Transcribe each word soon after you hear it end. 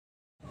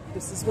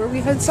This is where we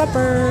had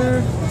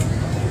supper.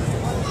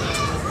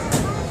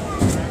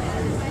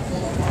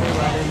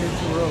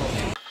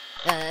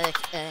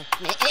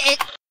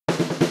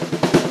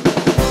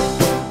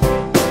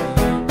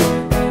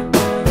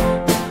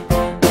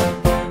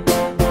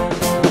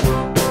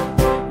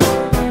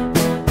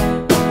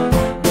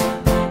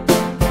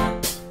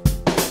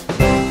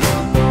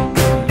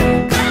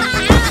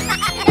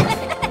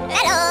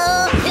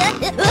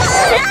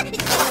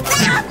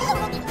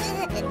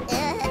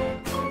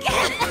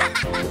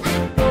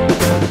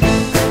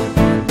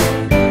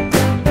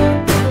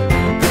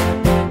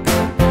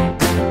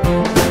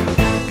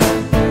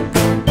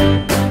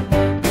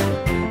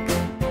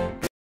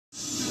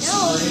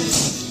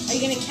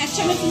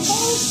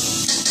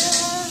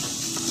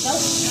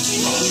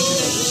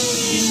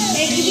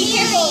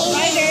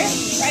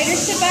 Ryder,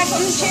 sit back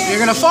on the chair. You're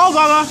gonna fall,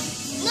 Mama.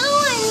 No,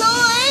 I'm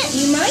not.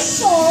 You might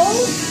fall.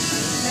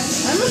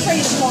 I'm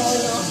afraid of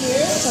falling off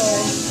here, so.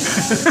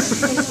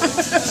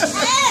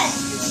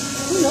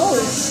 Who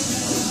knows?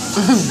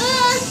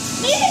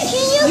 Maybe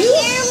can you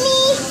hear me?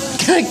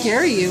 Can I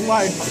carry you?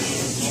 Why?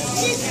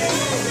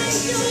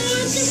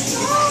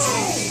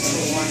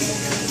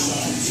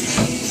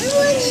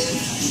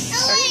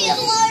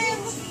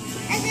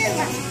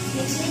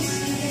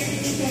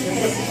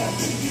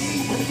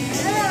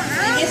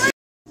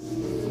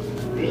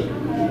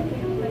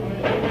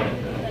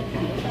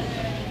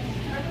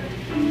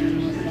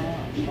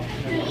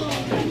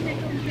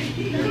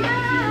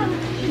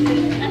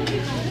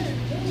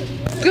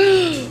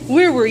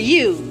 Where were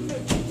you?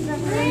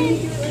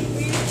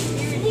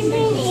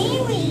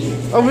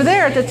 Over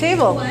there at the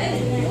table.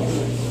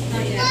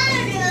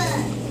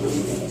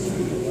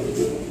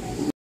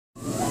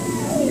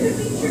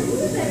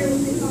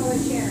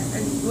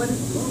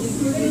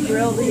 You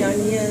grill the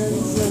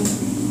onions and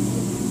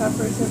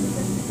peppers and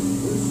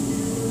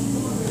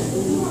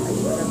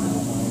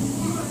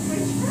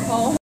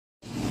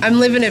I'm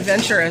living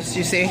adventurous,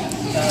 you see.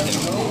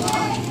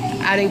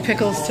 Adding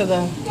pickles to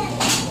the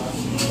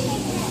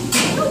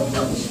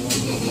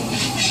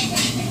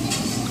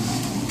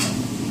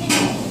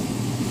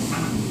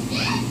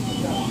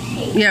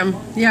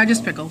Yeah,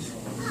 just pickles.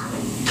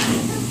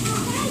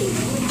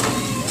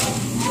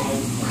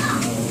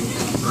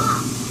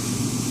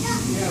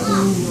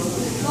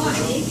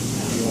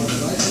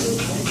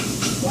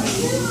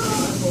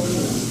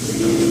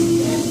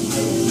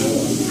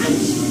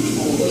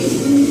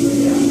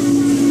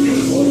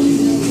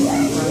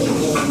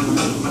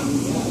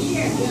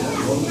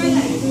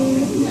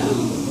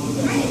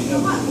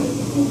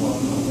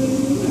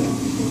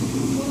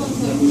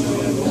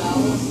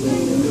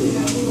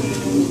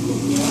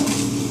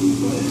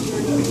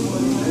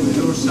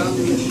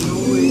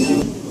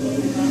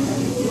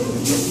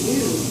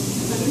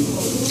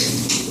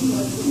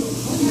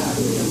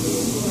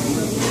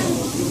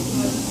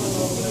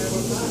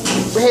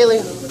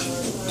 Haley.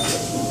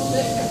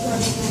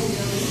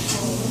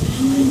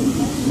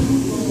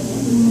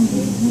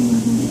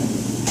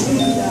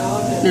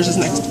 There's this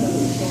next.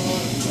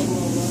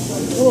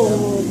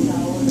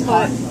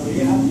 Hot.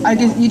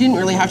 You didn't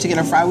really have to get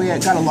a fry. We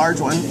got a large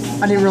one.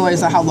 I didn't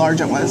realize how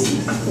large it was.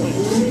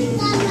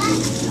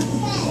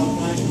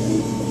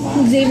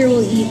 Xavier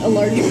will eat a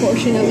large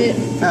portion of it.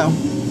 Oh,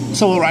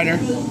 so will Ryder.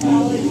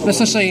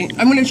 Especially,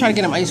 I'm going to try to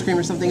get him ice cream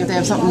or something if they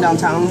have something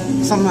downtown,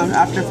 something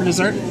after for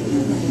dessert.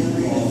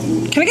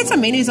 Can I get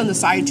some mayonnaise on the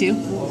side too?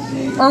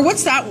 Or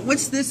what's that?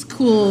 What's this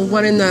cool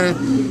one in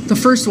the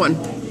first one?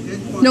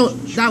 No,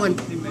 that one.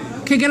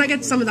 Okay, can I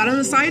get some of that on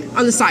the side?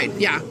 On the side,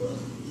 yeah.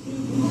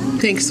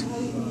 Thanks.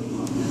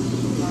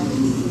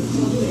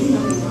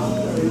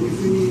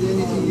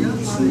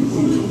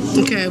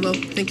 Okay, well,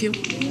 thank you.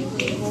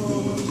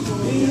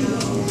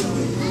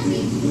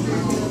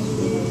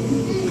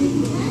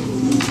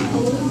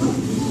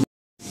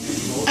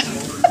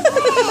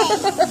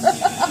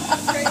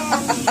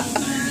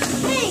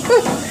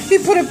 He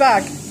put it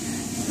back.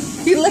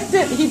 He licked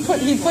it. He put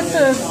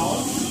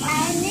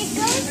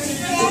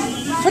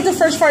the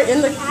French fry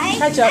in the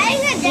ketchup,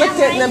 licked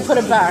it, and then put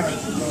it back.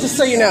 Just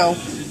so you know.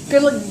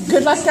 Good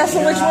luck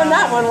guessing which one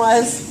that one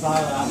was.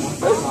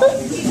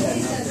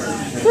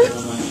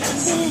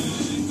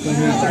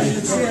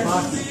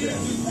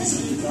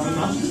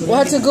 We'll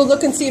have to go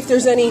look and see if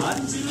there's any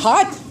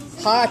hot.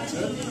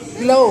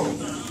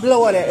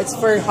 Blow on it. It's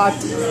very hot.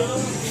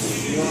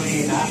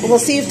 We'll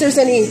see if there's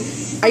any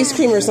ice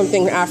cream or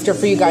something after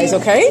for you guys,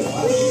 okay?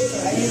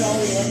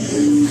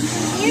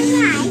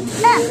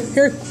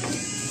 Here.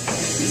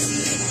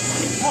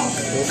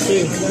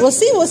 We'll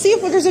see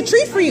if there's a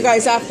treat for you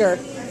guys after.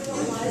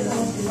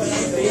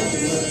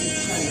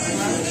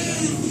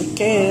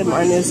 Okay,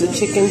 mine is a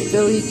chicken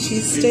Philly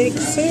cheesesteak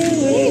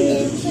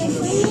sandwich.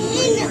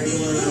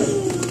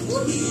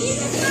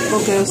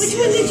 Focus. Which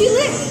one did you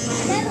lick?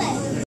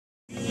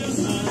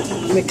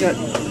 McGut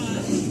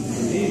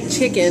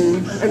chicken.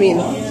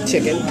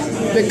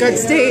 McGut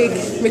steak.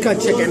 McGut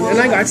chicken. And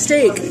I got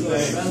steak.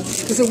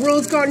 Because the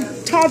world's gone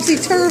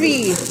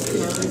topsy-turvy.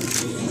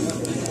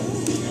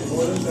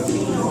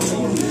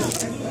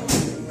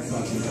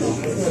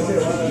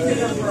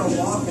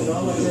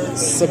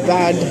 So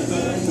bad.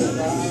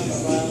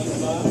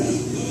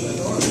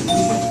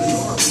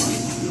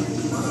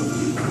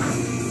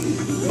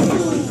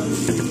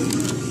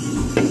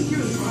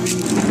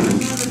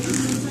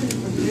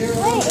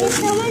 What is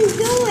someone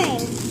doing?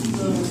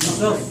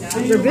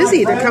 They're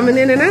busy. They're coming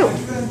in and out.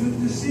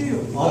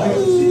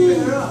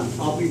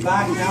 I'll be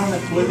back down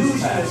at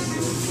Blues Pass.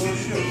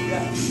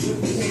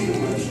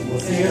 We'll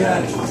see you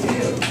then.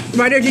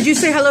 Ryder, did you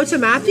say hello to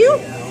Matthew?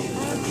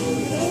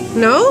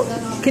 No?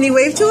 Can you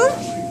wave to him?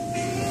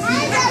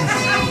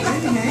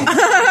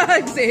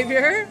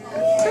 Xavier?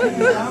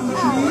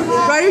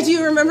 Ryder, do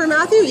you remember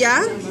Matthew?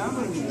 Yeah?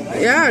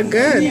 Yeah,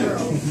 good.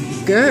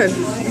 Good.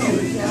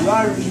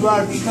 You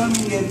are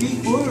becoming a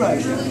big boy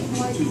right now.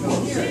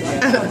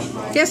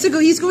 He has to go,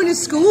 he's going to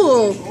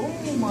school.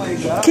 Oh my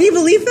God. Can you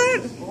believe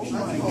that? Oh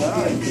my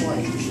God.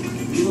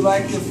 You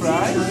like the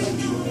fries?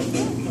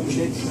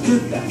 Let's do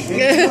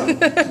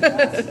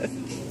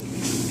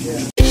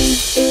that.